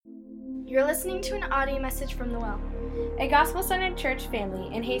You're listening to an audio message from The Well, a gospel-centered church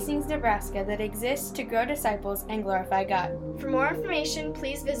family in Hastings, Nebraska that exists to grow disciples and glorify God. For more information,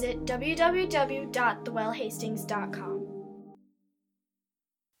 please visit www.thewellhastings.com.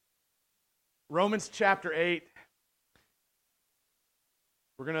 Romans chapter 8.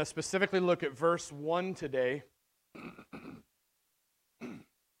 We're going to specifically look at verse 1 today.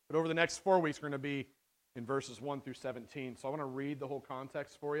 But over the next 4 weeks, we're going to be in verses 1 through 17. So I want to read the whole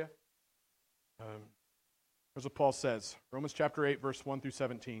context for you. Here's what Paul says. Romans chapter 8, verse 1 through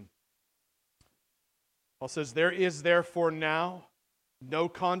 17. Paul says, "There is therefore now no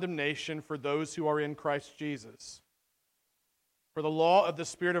condemnation for those who are in Christ Jesus. For the law of the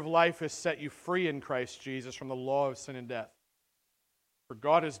Spirit of life has set you free in Christ Jesus from the law of sin and death. For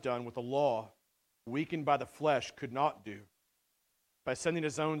God has done what the law, weakened by the flesh, could not do. By sending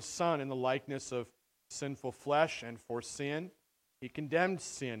His own Son in the likeness of sinful flesh, and for sin, He condemned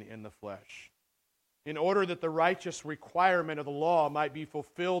sin in the flesh, in order that the righteous requirement of the law might be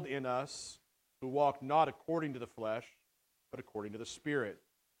fulfilled in us, who walk not according to the flesh, but according to the Spirit.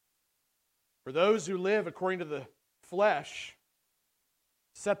 For those who live according to the flesh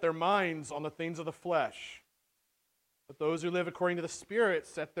set their minds on the things of the flesh, but those who live according to the Spirit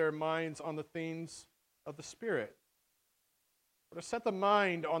set their minds on the things of the Spirit. For to set the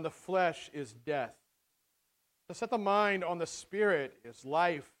mind on the flesh is death. To set the mind on the Spirit is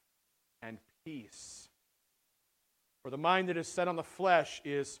life and peace. For the mind that is set on the flesh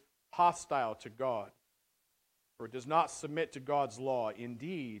is hostile to God, for it does not submit to God's law.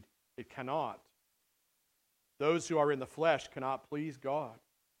 Indeed, it cannot. Those who are in the flesh cannot please God.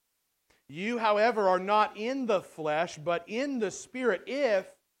 You, however, are not in the flesh, but in the Spirit,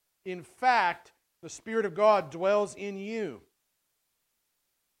 if, in fact, the Spirit of God dwells in you.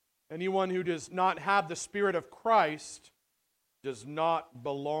 Anyone who does not have the Spirit of Christ does not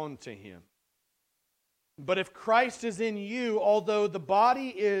belong to Him. But if Christ is in you, although the body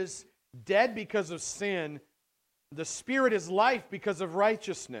is dead because of sin, the Spirit is life because of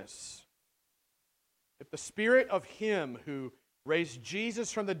righteousness. If the Spirit of Him who raised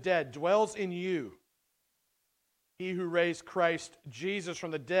Jesus from the dead dwells in you, He who raised Christ Jesus from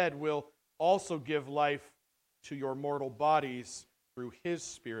the dead will also give life to your mortal bodies through His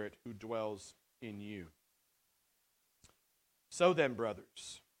Spirit who dwells in you. So then,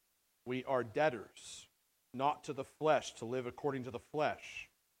 brothers, we are debtors, not to the flesh, to live according to the flesh.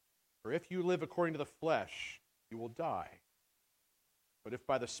 For if you live according to the flesh, you will die. But if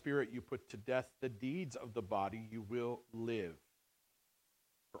by the Spirit you put to death the deeds of the body, you will live.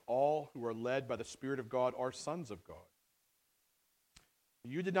 For all who are led by the Spirit of God are sons of God.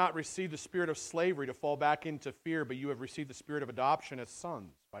 You did not receive the spirit of slavery to fall back into fear, but you have received the spirit of adoption as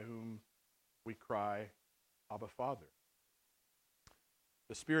sons, by whom we cry, Abba, Father.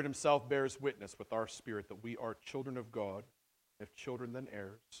 The Spirit Himself bears witness with our spirit that we are children of God, if children then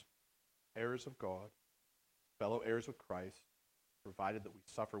heirs, heirs of God, fellow heirs with Christ, provided that we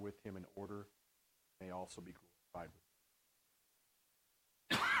suffer with Him in order may also be glorified with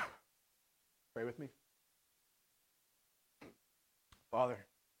Him. Pray with me. Father,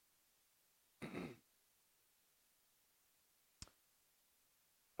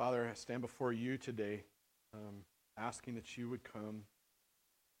 Father, I stand before You today, asking that You would come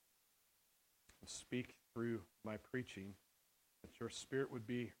and speak through my preaching, that Your Spirit would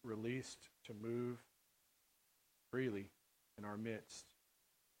be released to move freely in our midst,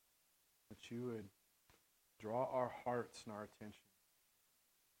 that You would draw our hearts and our attention,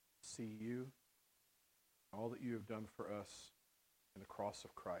 see You, all that You have done for us in the cross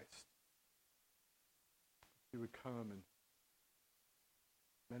of Christ. You would come and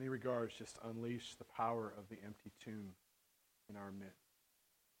in many regards just unleash the power of the empty tomb in our midst.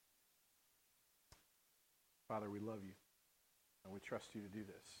 Father, we love You, and we trust You to do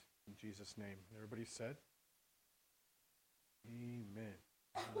this. In Jesus' name. Everybody said? Amen.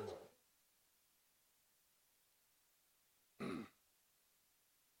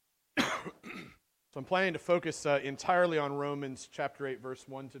 So I'm planning to focus entirely on Romans chapter 8, verse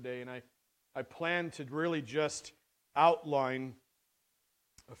 1 today, and I plan to really just outline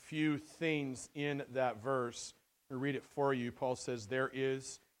a few things in that verse. I'll read it for you. Paul says, "There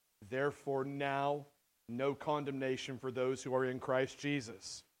is therefore now no condemnation for those who are in Christ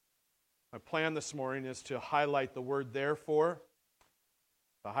Jesus." My plan this morning is to highlight the word therefore,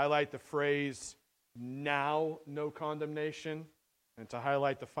 to highlight the phrase now no condemnation, and to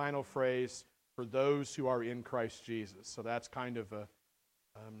highlight the final phrase for those who are in Christ Jesus. So that's kind of a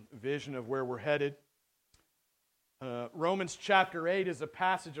vision of where we're headed. Romans chapter 8 is a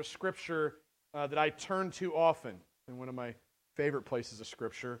passage of Scripture that I turn to often, and one of my favorite places of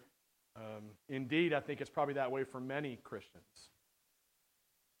Scripture. Indeed, I think it's probably that way for many Christians.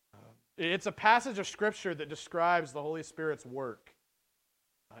 It's a passage of Scripture that describes the Holy Spirit's work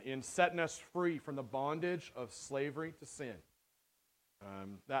in setting us free from the bondage of slavery to sin.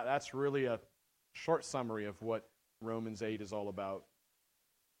 That's really a short summary of what Romans 8 is all about.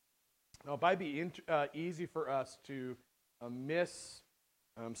 Now, it might be easy for us to miss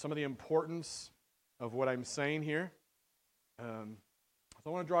some of the importance of what I'm saying here. So I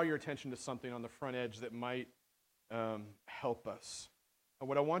want to draw your attention to something on the front edge that might help us. And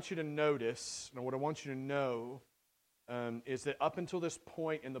what I want you to notice, and what I want you to know, is that up until this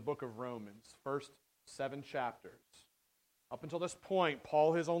point in the book of Romans, first 7 chapters, up until this point,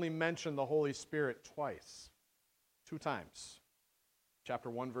 Paul has only mentioned the Holy Spirit twice, 2 times.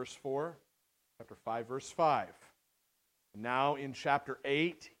 Chapter 1, verse 4, chapter 5, verse 5. Now in chapter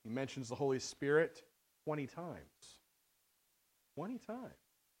 8, he mentions the Holy Spirit 20 times. 20 times.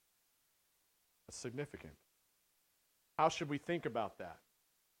 That's significant. How should we think about that?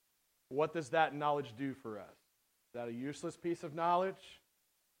 What does that knowledge do for us? Is that a useless piece of knowledge?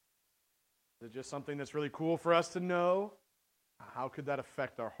 Is it just something that's really cool for us to know? How could that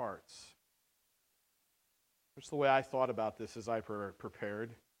affect our hearts? That's the way I thought about this as I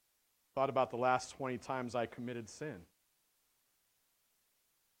prepared. Thought about the last 20 times I committed sin.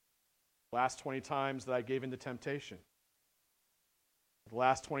 Last 20 times that I gave in to temptation. The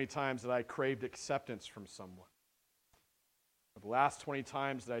last 20 times that I craved acceptance from someone. The last 20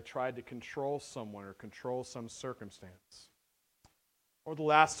 times that I tried to control someone or control some circumstance. Or the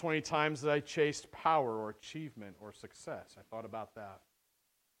last 20 times that I chased power or achievement or success. I thought about that.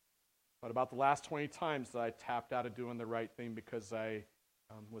 Thought about the last 20 times that I tapped out of doing the right thing because I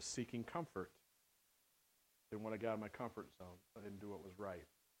was seeking comfort. Didn't want to get out of my comfort zone. I didn't do what was right.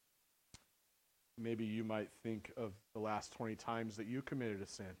 Maybe you might think of the last 20 times that you committed a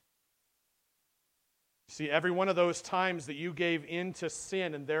sin. See, every one of those times that you gave in to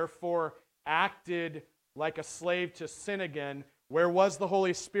sin and therefore acted like a slave to sin again, where was the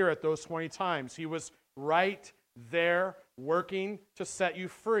Holy Spirit those 20 times? He was right there working to set you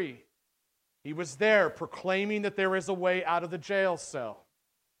free. He was there proclaiming that there is a way out of the jail cell.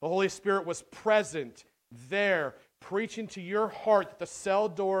 The Holy Spirit was present there, preaching to your heart that the cell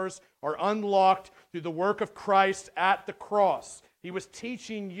doors are unlocked through the work of Christ at the cross. He was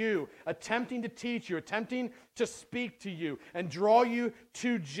teaching you, attempting to teach you, attempting to speak to you and draw you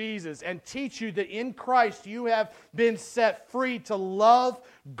to Jesus and teach you that in Christ you have been set free to love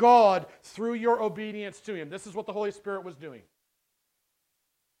God through your obedience to Him. This is what the Holy Spirit was doing.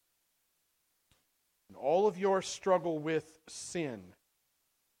 In all of your struggle with sin,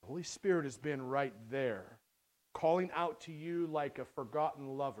 the Holy Spirit has been right there, calling out to you like a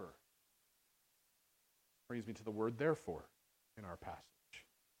forgotten lover. Brings me to the word therefore in our passage.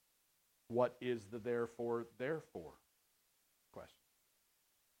 What is the therefore question?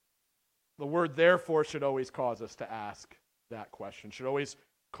 The word therefore should always cause us to ask that question. Should always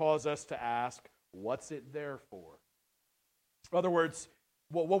cause us to ask, what's it there for? In other words,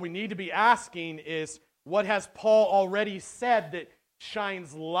 what we need to be asking is, what has Paul already said that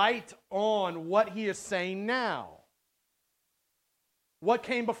shines light on what he is saying now? What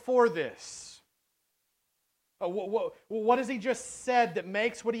came before this? What has he just said that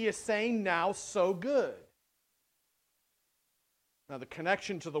makes what he is saying now so good? Now, the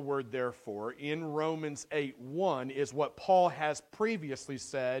connection to the word therefore in Romans 8:1 is what Paul has previously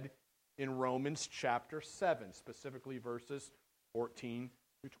said in Romans chapter 7, specifically verses 14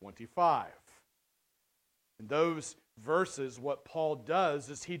 through 25. In those verses, what Paul does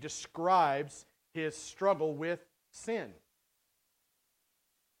is he describes his struggle with sin.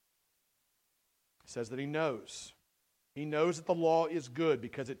 He says that he knows. He knows that the law is good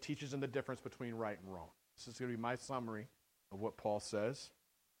because it teaches him the difference between right and wrong. This is going to be my summary of what Paul says.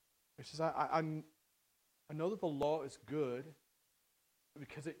 He says, I know that the law is good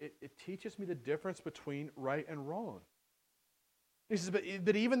because it teaches me the difference between right and wrong. He says,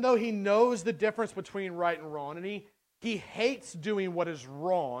 but even though he knows the difference between right and wrong, and he hates doing what is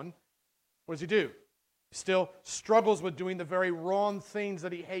wrong, what does he do? He still struggles with doing the very wrong things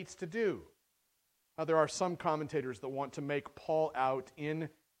that he hates to do. Now, there are some commentators that want to make Paul out in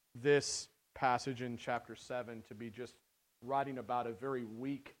this passage in chapter 7 to be just writing about a very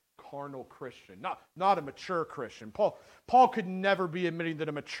weak, carnal Christian, not a mature Christian. Paul could never be admitting that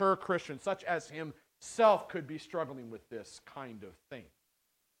a mature Christian, such as himself, could be struggling with this kind of thing.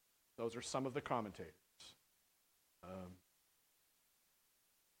 Those are some of the commentators.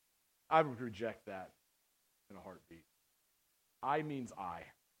 I would reject that in a heartbeat. I means I.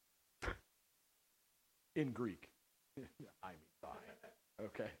 In Greek. I means I.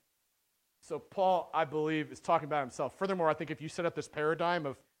 Okay. So Paul, I believe, is talking about himself. Furthermore, I think if you set up this paradigm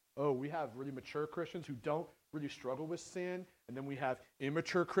of, oh, we have really mature Christians who don't really struggle with sin, and then we have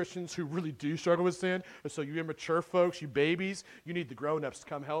immature Christians who really do struggle with sin, and so you immature folks, you babies, you need the grown-ups to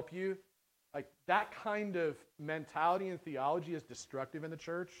come help you. Like, that kind of mentality and theology is destructive in the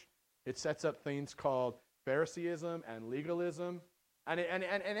church. It sets up things called Phariseeism and legalism. And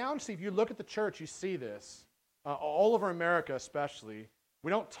honestly, if you look at the church, you see this. All over America especially, we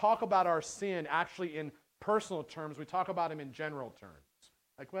don't talk about our sin actually in personal terms. We talk about them in general terms.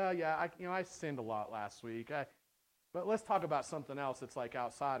 Like, well, yeah, I sinned a lot last week. But let's talk about something else that's like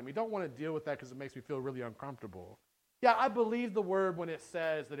outside. And we don't want to deal with that because it makes me feel really uncomfortable. Yeah, I believe the word when it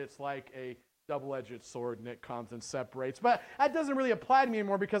says that it's like a double-edged sword and it comes and separates. But that doesn't really apply to me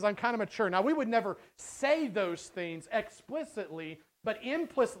anymore because I'm kind of mature. Now, we would never say those things explicitly, but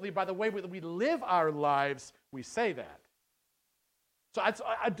implicitly, by the way we live our lives, we say that. So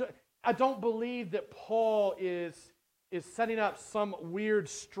I don't believe that Paul is setting up some weird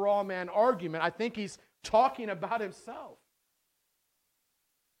straw man argument. I think he's talking about himself.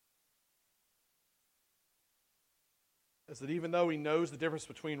 Is that even though he knows the difference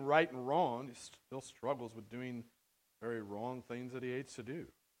between right and wrong, he still struggles with doing very wrong things that he hates to do.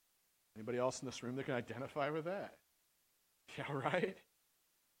 Anybody else in this room that can identify with that? Yeah, right?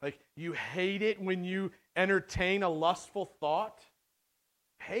 Like, you hate it when you entertain a lustful thought.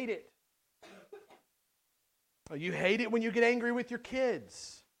 Hate it. You hate it when you get angry with your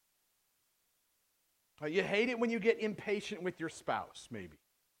kids. You hate it when you get impatient with your spouse, maybe.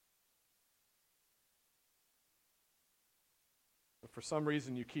 But for some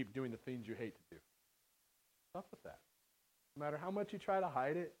reason, you keep doing the things you hate to do. What's up with that? No matter how much you try to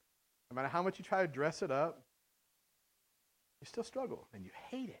hide it, no matter how much you try to dress it up, you still struggle, and you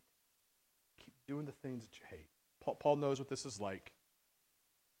hate it. Keep doing the things that you hate. Paul knows what this is like.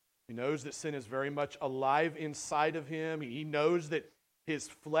 He knows that sin is very much alive inside of him. He knows that his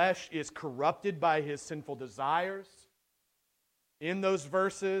flesh is corrupted by his sinful desires. In those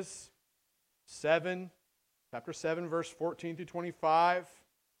verses, chapter 7, verse 14 through 25,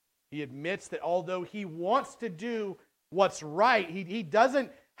 he admits that although he wants to do what's right, he doesn't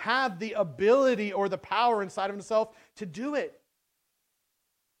have the ability or the power inside of himself to do it.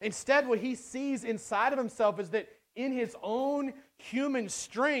 Instead, what he sees inside of himself is that in his own human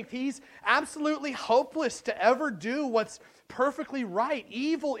strength, he's absolutely hopeless to ever do what's perfectly right.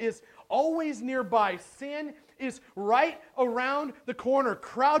 Evil is always nearby. Sin is right around the corner,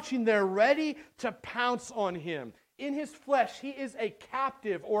 crouching there, ready to pounce on him. In his flesh, he is a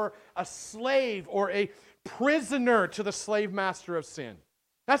captive or a slave or a prisoner to the slave master of sin.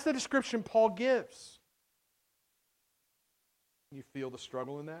 That's the description Paul gives. Can you feel the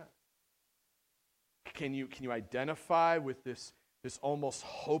struggle in that? Can you identify with this almost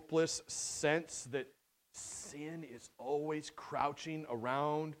hopeless sense that sin is always crouching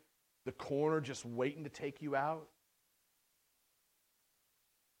around the corner, just waiting to take you out?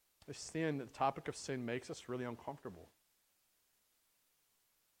 The topic of sin makes us really uncomfortable.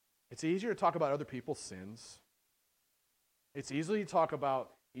 It's easier to talk about other people's sins. It's easy to talk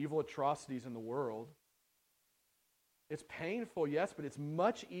about evil atrocities in the world. It's painful, yes, but it's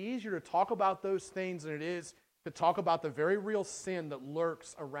much easier to talk about those things than it is to talk about the very real sin that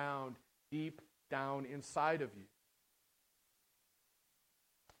lurks around deep down inside of you.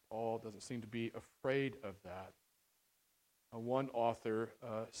 Paul doesn't seem to be afraid of that. One author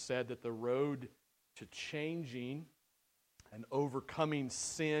said that the road to changing and overcoming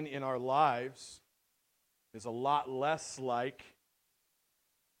sin in our lives is a lot less like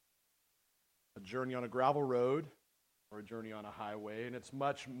a journey on a gravel road or a journey on a highway, and it's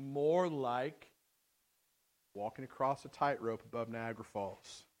much more like walking across a tightrope above Niagara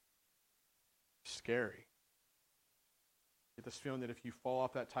Falls. Scary. Get this feeling that if you fall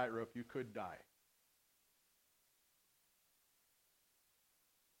off that tightrope, you could die.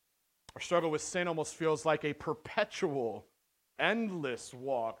 Our struggle with sin almost feels like a perpetual, endless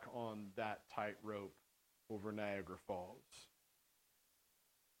walk on that tightrope over Niagara Falls.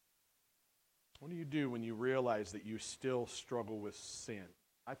 What do you do when you realize that you still struggle with sin?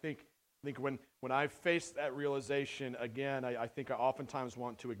 I think when I face that realization again, I think I oftentimes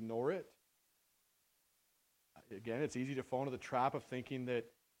want to ignore it. Again, it's easy to fall into the trap of thinking that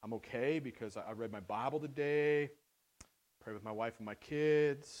I'm okay because I read my Bible today, prayed with my wife and my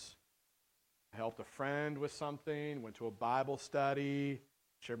kids, I helped a friend with something, went to a Bible study,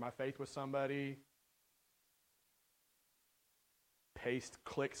 shared my faith with somebody,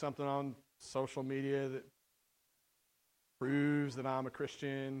 click something on social media that proves that I'm a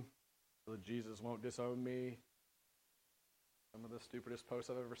Christian, so that Jesus won't disown me. Some of the stupidest posts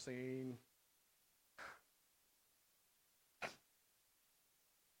I've ever seen.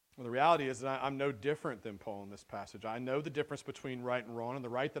 Well, the reality is that I'm no different than Paul in this passage. I know the difference between right and wrong, and the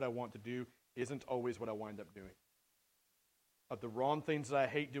right that I want to do isn't always what I wind up doing. But the wrong things that I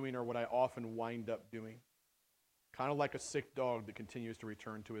hate doing are what I often wind up doing. Kind of like a sick dog that continues to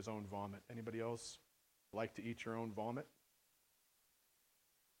return to his own vomit. Anybody else like to eat your own vomit?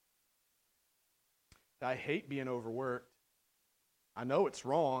 I hate being overworked. I know it's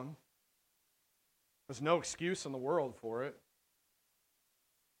wrong. There's no excuse in the world for it.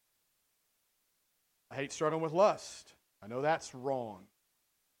 I hate struggling with lust. I know that's wrong.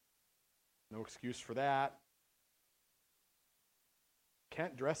 No excuse for that.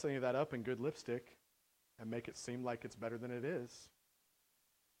 Can't dress any of that up in good lipstick and make it seem like it's better than it is.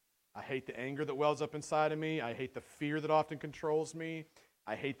 I hate the anger that wells up inside of me. I hate the fear that often controls me.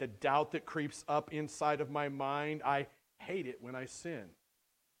 I hate the doubt that creeps up inside of my mind. I hate it when I sin.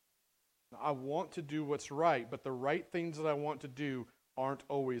 I want to do what's right, but the right things that I want to do aren't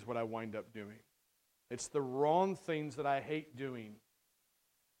always what I wind up doing. It's the wrong things that I hate doing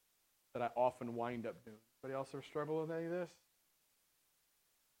that I often wind up doing. Anybody else ever struggle with any of this?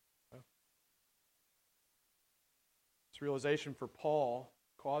 No? This realization for Paul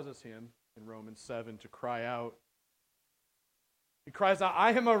causes him in Romans 7 to cry out. He cries out,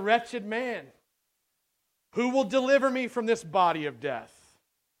 I am a wretched man. Who will deliver me from this body of death?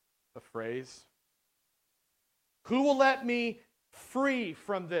 A phrase. Who will let me free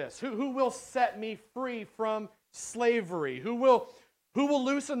from this? Who will set me free from slavery? Who will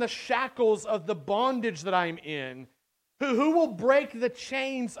loosen the shackles of the bondage that I'm in? Who will break the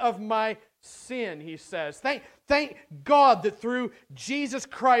chains of my sin, he says. Thank God that through Jesus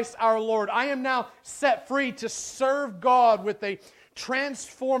Christ our Lord, I am now set free to serve God with a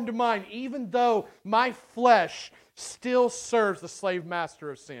transformed mind, even though my flesh still serves the slave master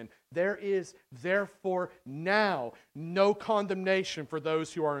of sin. There is therefore now no condemnation for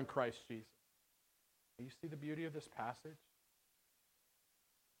those who are in Christ Jesus. Do you see the beauty of this passage?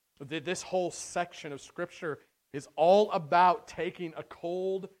 This whole section of Scripture is all about taking a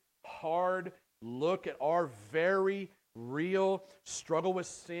cold, hard look at our very real struggle with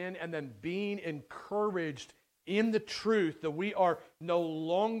sin and then being encouraged in the truth that we are no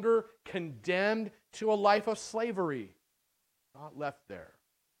longer condemned to a life of slavery. Not left there.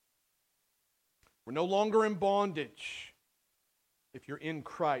 We're no longer in bondage if you're in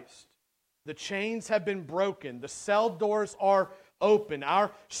Christ. The chains have been broken. The cell doors are open.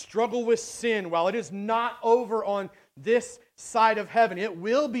 Our struggle with sin, while it is not over on this side of heaven, it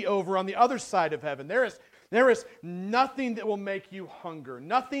will be over on the other side of heaven. There is nothing that will make you hunger,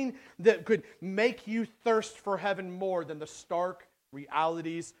 nothing that could make you thirst for heaven more than the stark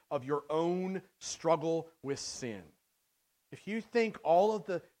realities of your own struggle with sin. If you think all of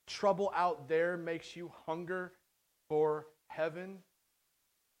the trouble out there makes you hunger for heaven,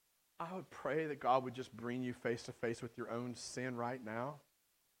 I would pray that God would just bring you face to face with your own sin right now.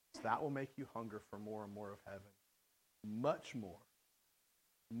 So that will make you hunger for more and more of heaven. Much more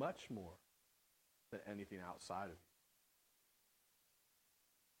than anything outside of you.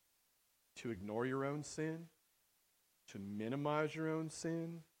 To ignore your own sin, to minimize your own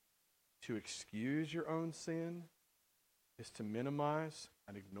sin, to excuse your own sin, is to minimize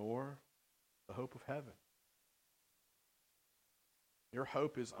and ignore the hope of heaven. Your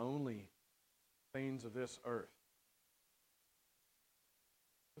hope is only things of this earth.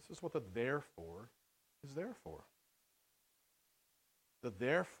 This is what the therefore is there for. The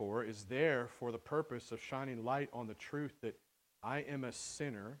therefore is there for the purpose of shining light on the truth that I am a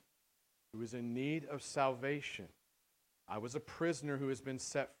sinner who is in need of salvation. I was a prisoner who has been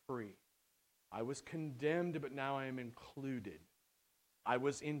set free. I was condemned, but now I am included. I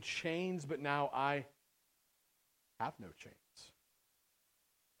was in chains, but now I have no chains.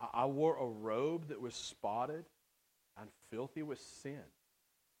 I wore a robe that was spotted and filthy with sin,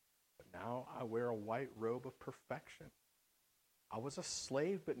 but now I wear a white robe of perfection. I was a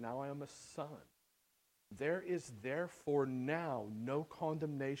slave, but now I am a son. There is therefore now no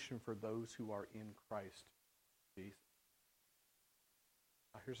condemnation for those who are in Christ Jesus.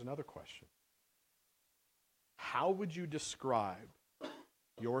 Now here's another question. How would you describe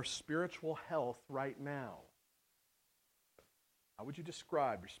your spiritual health right now? How would you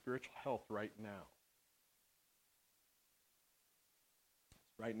describe your spiritual health right now?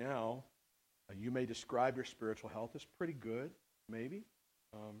 Right now, you may describe your spiritual health as pretty good, maybe.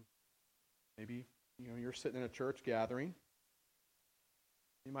 Maybe you're sitting in a church gathering.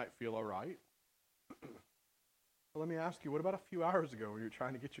 You might feel all right. But let me ask you, what about a few hours ago when you were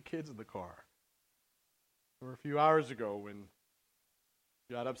trying to get your kids in the car? Or a few hours ago when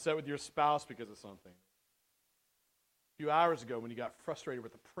you got upset with your spouse because of something? A few hours ago when you got frustrated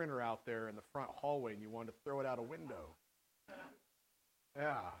with the printer out there in the front hallway and you wanted to throw it out a window.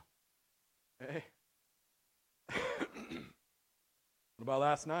 Yeah. Hey. What about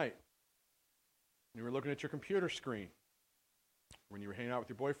last night? You were looking at your computer screen, when you were hanging out with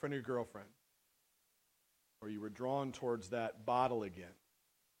your boyfriend or your girlfriend, or you were drawn towards that bottle again.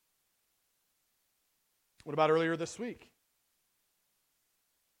 What about earlier this week?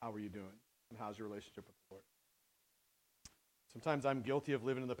 How were you doing? And how's your relationship with the Lord? Sometimes I'm guilty of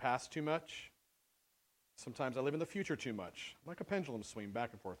living in the past too much. Sometimes I live in the future too much. I'm like a pendulum swing back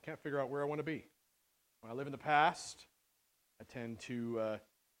and forth. Can't figure out where I want to be. When I live in the past, I tend to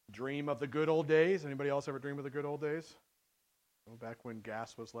dream of the good old days. Anybody else ever dream of the good old days? Oh, back when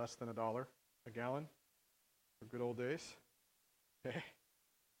gas was less than $1 a gallon. The good old days. Okay.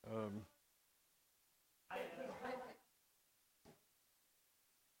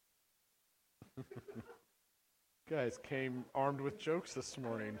 Guys came armed with jokes this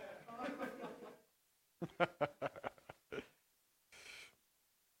morning.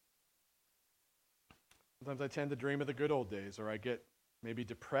 Sometimes I tend to dream of the good old days, or I get maybe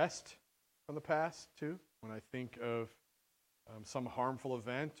depressed from the past too, when I think of some harmful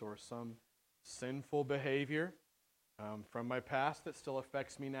event or some sinful behavior from my past that still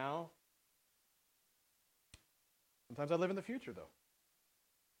affects me now. Sometimes I live in the future, though.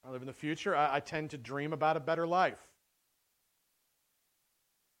 I live in the future. I tend to dream about a better life.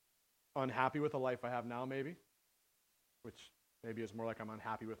 Unhappy with the life I have now, maybe, which maybe is more like I'm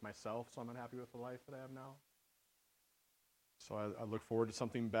unhappy with myself, so I'm unhappy with the life that I have now. So I look forward to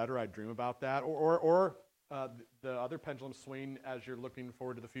something better. I dream about that. Or the other pendulum swing as you're looking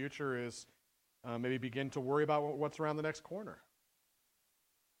forward to the future is maybe begin to worry about what's around the next corner.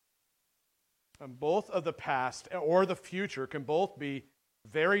 Both of the past or the future can both be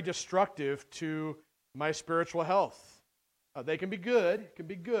very destructive to my spiritual health. They can be good,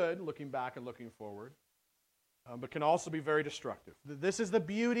 looking back and looking forward, but can also be very destructive. This is the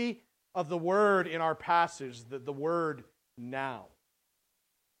beauty of the word in our passage, the word now.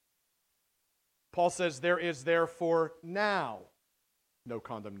 Paul says, there is therefore now no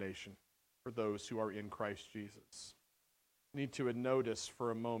condemnation for those who are in Christ Jesus. We need to notice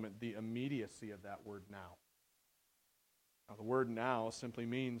for a moment the immediacy of that word now. Now, the word now simply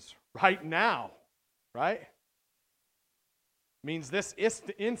means right now, right? Means this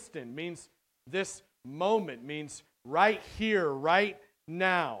instant, means this moment, means right here, right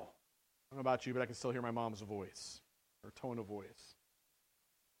now. I don't know about you, but I can still hear my mom's voice, her tone of voice.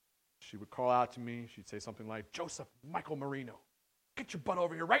 She would call out to me. She'd say something like, Joseph, Michael Marino, get your butt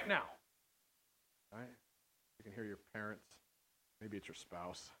over here right now. Right? You can hear your parents. Maybe it's your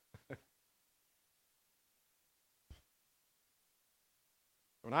spouse.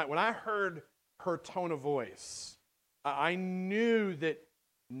 When I heard her tone of voice, I knew that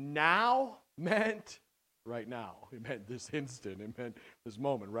now meant right now. It meant this instant. It meant this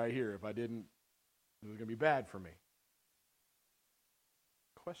moment right here. If I didn't, it was going to be bad for me.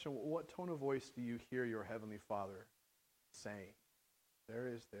 Question, what tone of voice do you hear your Heavenly Father saying? There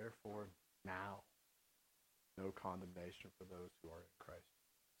is therefore now no condemnation for those who are in Christ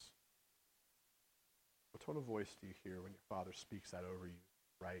Jesus. What tone of voice do you hear when your Father speaks that over you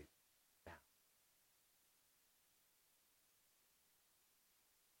right now?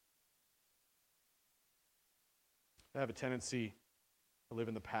 I have a tendency to live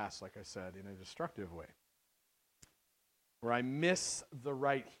in the past, like I said, in a destructive way, where I miss the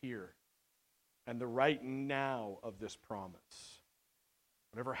right here and the right now of this promise.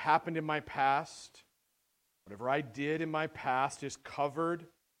 Whatever happened in my past, whatever I did in my past is covered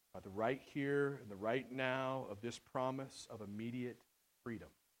by the right here and the right now of this promise of immediate freedom.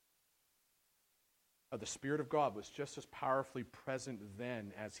 The Spirit of God was just as powerfully present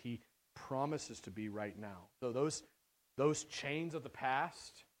then as He promises to be right now. So those chains of the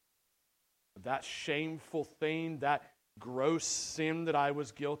past, that shameful thing, that gross sin that I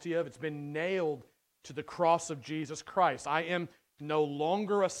was guilty of, it's been nailed to the cross of Jesus Christ. I am no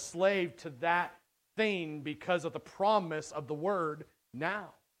longer a slave to that thing because of the promise of the word now.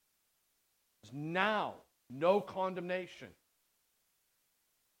 Now, no condemnation.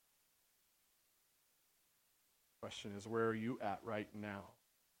 Question is, where are you at right now?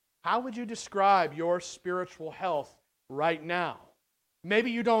 How would you describe your spiritual health right now?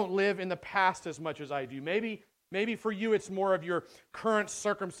 Maybe you don't live in the past as much as I do. Maybe for you it's more of your current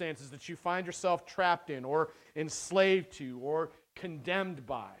circumstances that you find yourself trapped in or enslaved to or condemned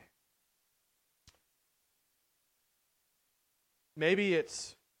by. Maybe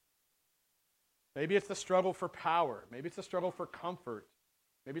it's the struggle for power. Maybe it's the struggle for comfort.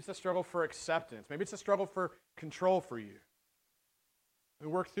 Maybe it's a struggle for acceptance. Maybe it's a struggle for control for you. We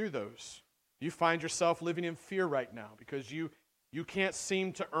work through those. You find yourself living in fear right now because you can't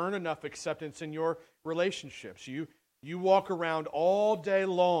seem to earn enough acceptance in your relationships. You walk around all day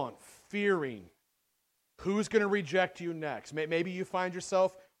long fearing who's going to reject you next. Maybe you find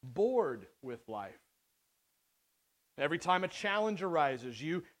yourself bored with life. Every time a challenge arises,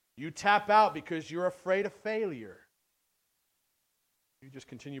 you tap out because you're afraid of failure. You just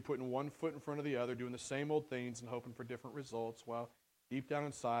continue putting one foot in front of the other, doing the same old things and hoping for different results, while deep down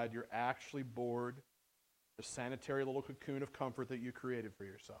inside you're actually bored, the sanitary little cocoon of comfort that you created for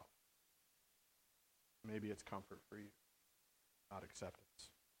yourself. Maybe it's comfort for you, not acceptance.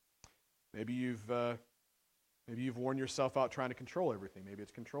 Maybe you've worn yourself out trying to control everything. Maybe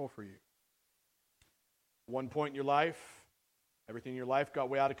it's control for you. One point in your life, everything in your life got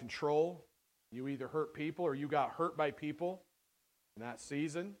way out of control. You either hurt people or you got hurt by people in that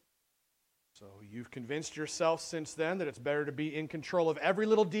season. So you've convinced yourself since then that it's better to be in control of every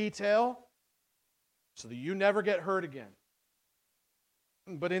little detail so that you never get hurt again.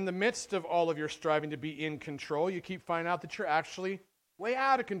 But in the midst of all of your striving to be in control, you keep finding out that you're actually way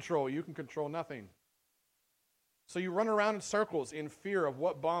out of control. You can control nothing. So you run around in circles in fear of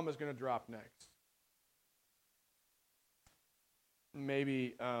what bomb is going to drop next.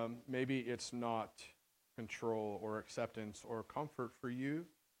 Maybe it's not control or acceptance or comfort for you.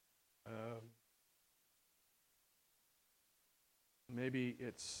 Maybe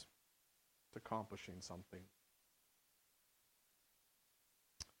it's accomplishing something.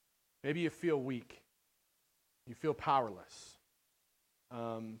 Maybe you feel weak. You feel powerless.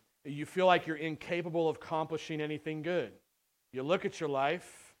 You feel like you're incapable of accomplishing anything good. You look at your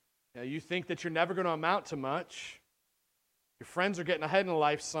life, you think that you're never going to amount to much. Your friends are getting ahead in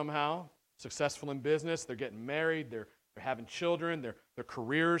life somehow, successful in business, they're getting married, they're having children, their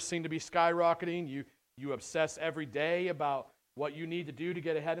careers seem to be skyrocketing. You obsess every day about what you need to do to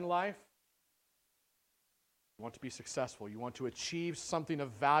get ahead in life. You want to be successful. You want to achieve something of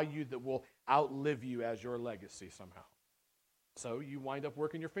value that will outlive you as your legacy somehow. So you wind up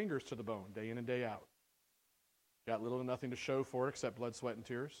working your fingers to the bone day in and day out. Got little to nothing to show for it except blood, sweat, and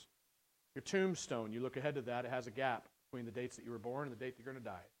tears. Your tombstone, you look ahead to that, it has a gap between the dates that you were born and the date that you're going to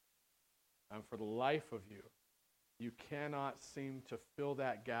die. And for the life of you, you cannot seem to fill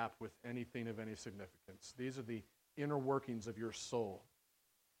that gap with anything of any significance. These are the inner workings of your soul.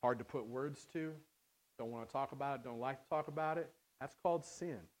 Hard to put words to, don't want to talk about it, don't like to talk about it. That's called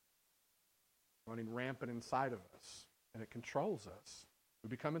sin. Running rampant inside of us. And it controls us. We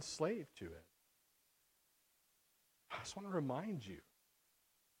become enslaved to it. I just want to remind you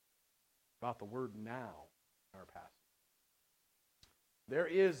about the word now in our passage. There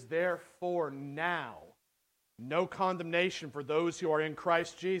is therefore now no condemnation for those who are in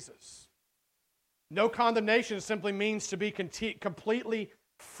Christ Jesus. No condemnation simply means to be completely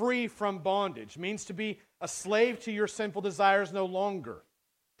free from bondage, means to be a slave to your sinful desires no longer.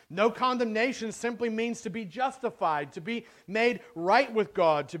 No condemnation simply means to be justified, to be made right with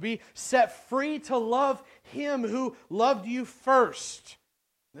God, to be set free to love Him who loved you first.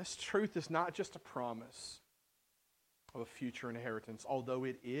 This truth is not just a promise of a future inheritance, although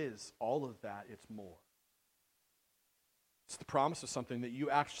it is all of that, it's more. It's the promise of something that you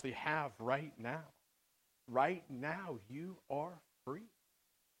actually have right now. Right now, you are free.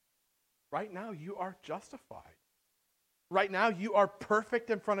 Right now, you are justified. Right now, you are perfect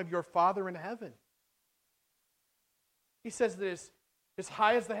in front of your Father in heaven. He says that as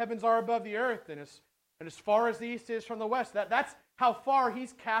high as the heavens are above the earth and as far as the east is from the west, that's how far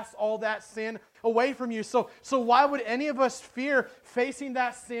He's cast all that sin away from you. So why would any of us fear facing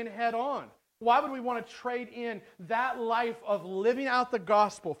that sin head on? Why would we want to trade in that life of living out the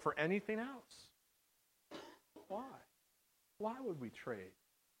gospel for anything else? Why? Why would we trade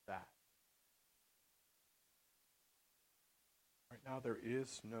that? Right now, there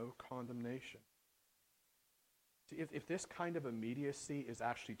is no condemnation. See, if this kind of immediacy is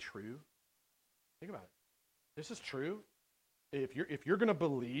actually true, think about it. This is true. If you're going to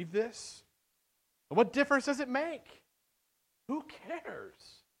believe this, what difference does it make? Who cares?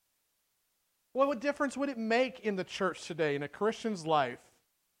 Well, what difference would it make in the church today, in a Christian's life,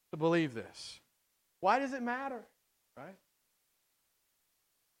 to believe this? Why does it matter? Right?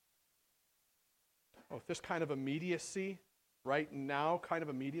 Well, if this kind of immediacy, right now kind of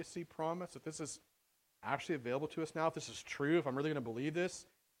immediacy promise, if this is actually available to us now, if this is true, if I'm really going to believe this,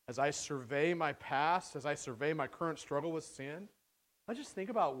 as I survey my past, as I survey my current struggle with sin, let's just think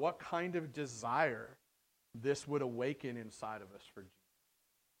about what kind of desire this would awaken inside of us for Jesus.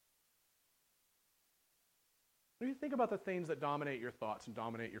 What do you think about the things that dominate your thoughts and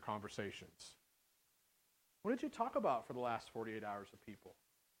dominate your conversations? What did you talk about for the last 48 hours with people?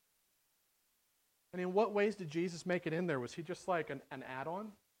 And in what ways did Jesus make it in there? Was he just like an add-on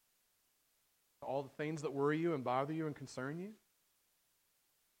to all the things that worry you and bother you and concern you?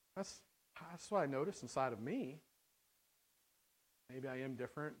 That's what I notice inside of me. Maybe I am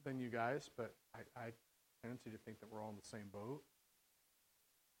different than you guys, but I have a tendency to think that we're all in the same boat.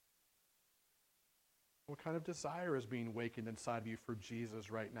 What kind of desire is being awakened inside of you for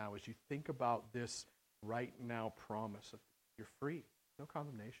Jesus right now as you think about this right now promise that you're free, no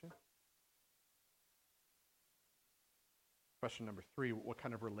condemnation? Question number 3, what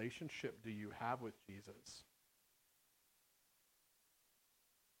kind of relationship do you have with Jesus?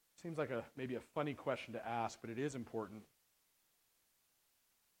 Seems like maybe a funny question to ask, but it is important.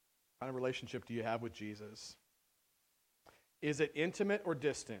 What kind of relationship do you have with Jesus? Is it intimate or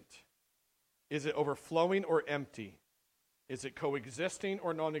distant? Is it overflowing or empty? Is it coexisting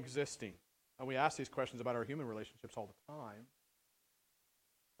or non-existing? And we ask these questions about our human relationships all the time.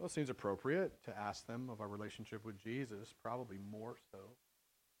 Well, it seems appropriate to ask them of our relationship with Jesus, probably more so.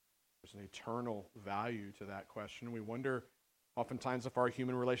 There's an eternal value to that question. We wonder oftentimes if our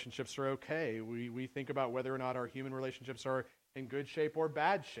human relationships are okay. We think about whether or not our human relationships are in good shape or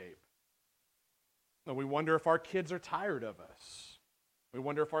bad shape. And we wonder if our kids are tired of us. We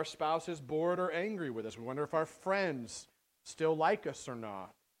wonder if our spouse is bored or angry with us. We wonder if our friends still like us or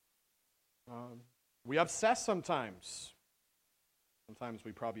not. We obsess sometimes. Sometimes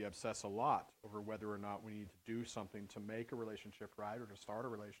we probably obsess a lot over whether or not we need to do something to make a relationship right or to start a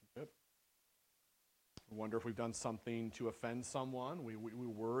relationship. We wonder if we've done something to offend someone. We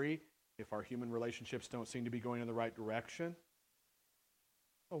worry if our human relationships don't seem to be going in the right direction.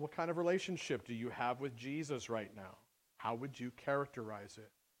 Well, what kind of relationship do you have with Jesus right now? How would you characterize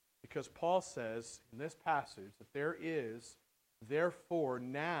it? Because Paul says in this passage that there is, therefore,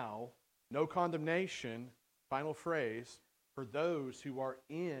 now no condemnation, final phrase, for those who are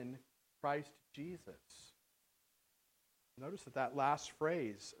in Christ Jesus. Notice that last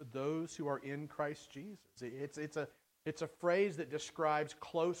phrase, those who are in Christ Jesus. It's a phrase that describes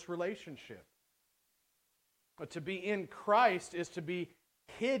close relationship. But to be in Christ is to be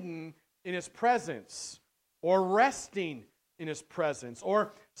hidden in His presence, or resting in His presence,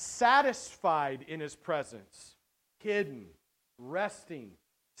 or satisfied in His presence. Hidden, resting,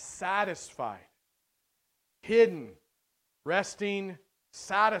 satisfied. Hidden, resting,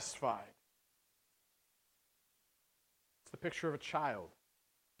 satisfied. It's the picture of a child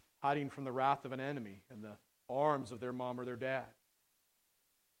hiding from the wrath of an enemy in the arms of their mom or their dad.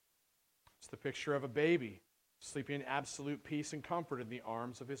 It's the picture of a baby sleeping in absolute peace and comfort in the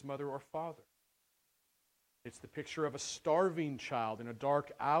arms of his mother or father. It's the picture of a starving child in a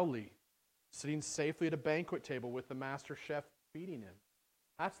dark alley, sitting safely at a banquet table with the master chef feeding him.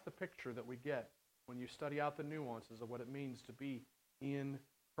 That's the picture that we get when you study out the nuances of what it means to be in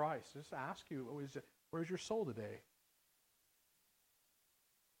Christ. Just ask you, where's your soul today?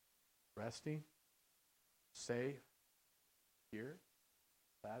 Resting? Safe? Here?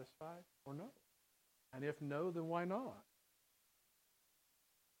 Satisfied? Or no? And if no, then why not?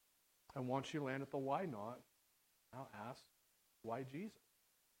 And once you land at the why not, now ask, why Jesus?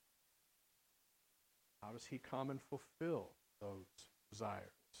 How does He come and fulfill those desires?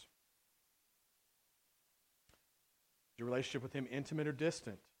 Is your relationship with Him intimate or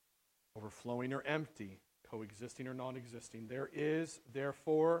distant? Overflowing or empty? Coexisting or non-existing? There is,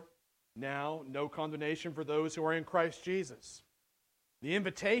 therefore, now no condemnation for those who are in Christ Jesus. The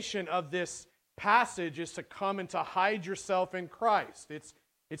invitation of this passage is to come and to hide yourself in Christ.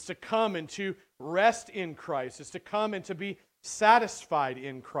 It's to come and to rest in Christ. It's to come and to be satisfied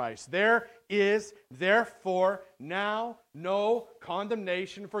in Christ. There is, therefore, now no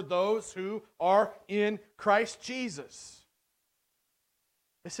condemnation for those who are in Christ Jesus.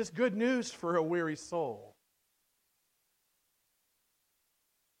 This is good news for a weary soul.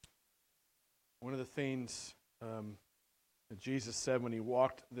 One of the things that Jesus said when He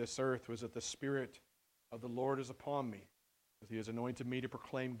walked this earth was that the Spirit of the Lord is upon me, because He has anointed me to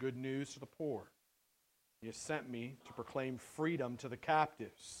proclaim good news to the poor. He has sent me to proclaim freedom to the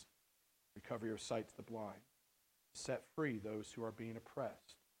captives, recovery of sight to the blind, set free those who are being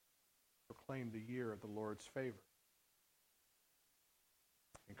oppressed, proclaim the year of the Lord's favor.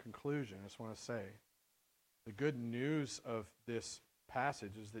 In conclusion, I just want to say, the good news of this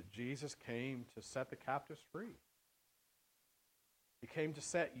passage is that Jesus came to set the captives free. He came to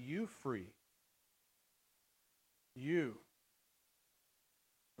set you free. You.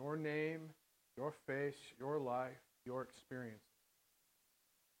 Your name, your face, your life, your experience.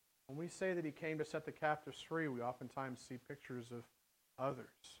 When we say that he came to set the captives free, we oftentimes see pictures of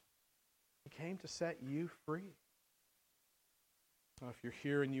others. He came to set you free. Now, if you're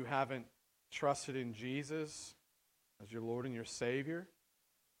here and you haven't trusted in Jesus as your Lord and your Savior,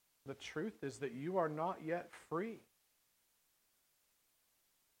 the truth is that you are not yet free.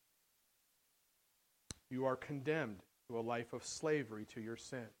 You are condemned to a life of slavery to your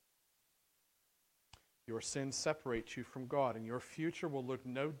sin. Your sin separates you from God, and your future will look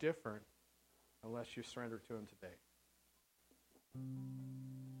no different unless you surrender to Him today.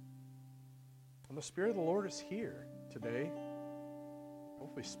 And the Spirit of the Lord is here today,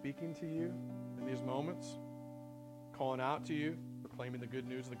 hopefully speaking to you in these moments, calling out to you, proclaiming the good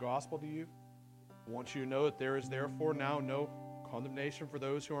news of the gospel to you. I want you to know that there is therefore now no condemnation for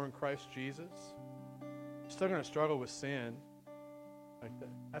those who are in Christ Jesus. You're still going to struggle with sin. Like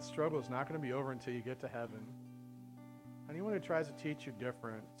that struggle is not going to be over until you get to heaven. Anyone who tries to teach you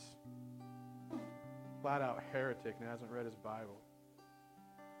different, flat out heretic and hasn't read his Bible,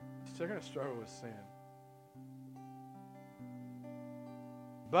 you're still going to struggle with sin.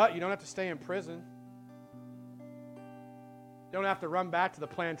 But you don't have to stay in prison. You don't have to run back to the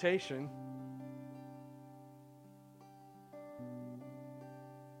plantation.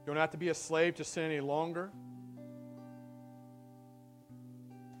 You don't have to be a slave to sin any longer.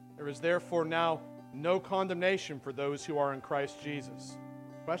 There is therefore now no condemnation for those who are in Christ Jesus.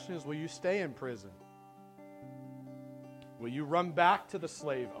 The question is, will you stay in prison? Will you run back to the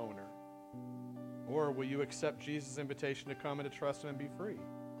slave owner? Or will you accept Jesus' invitation to come and to trust Him and be free?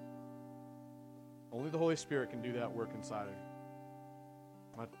 Only the Holy Spirit can do that work inside of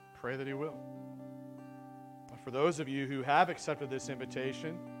you. I pray that He will. For those of you who have accepted this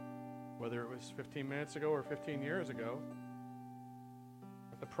invitation, whether it was 15 minutes ago or 15 years ago,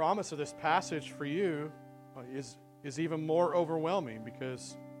 the promise of this passage for you is even more overwhelming,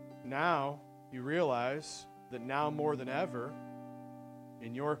 because now you realize that now more than ever,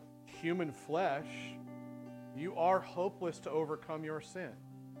 in your human flesh, you are hopeless to overcome your sin.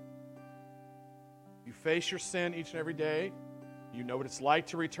 You face your sin each and every day. You know what it's like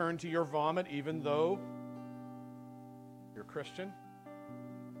to return to your vomit, even though you're a Christian.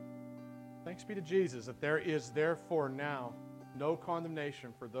 Thanks be to Jesus that there is therefore now no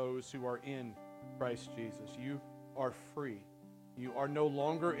condemnation for those who are in Christ Jesus. You are free. You are no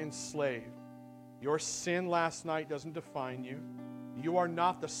longer enslaved. Your sin last night doesn't define you. You are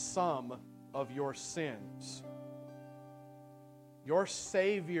not the sum of your sins. Your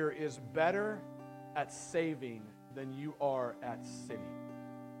Savior is better at saving than you are at sinning.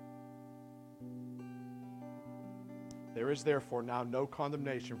 There is therefore now no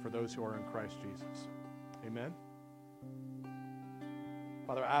condemnation for those who are in Christ Jesus. Amen.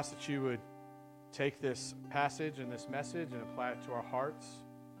 Father, I ask that you would take this passage and this message and apply it to our hearts.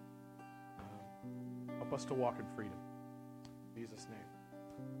 Help us to walk in freedom. In Jesus' name.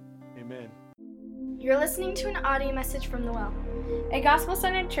 Amen. You're listening to an audio message from The Well, a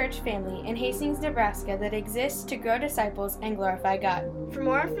gospel-centered church family in Hastings, Nebraska that exists to grow disciples and glorify God. For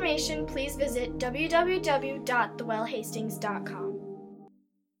more information, please visit www.thewellhastings.com.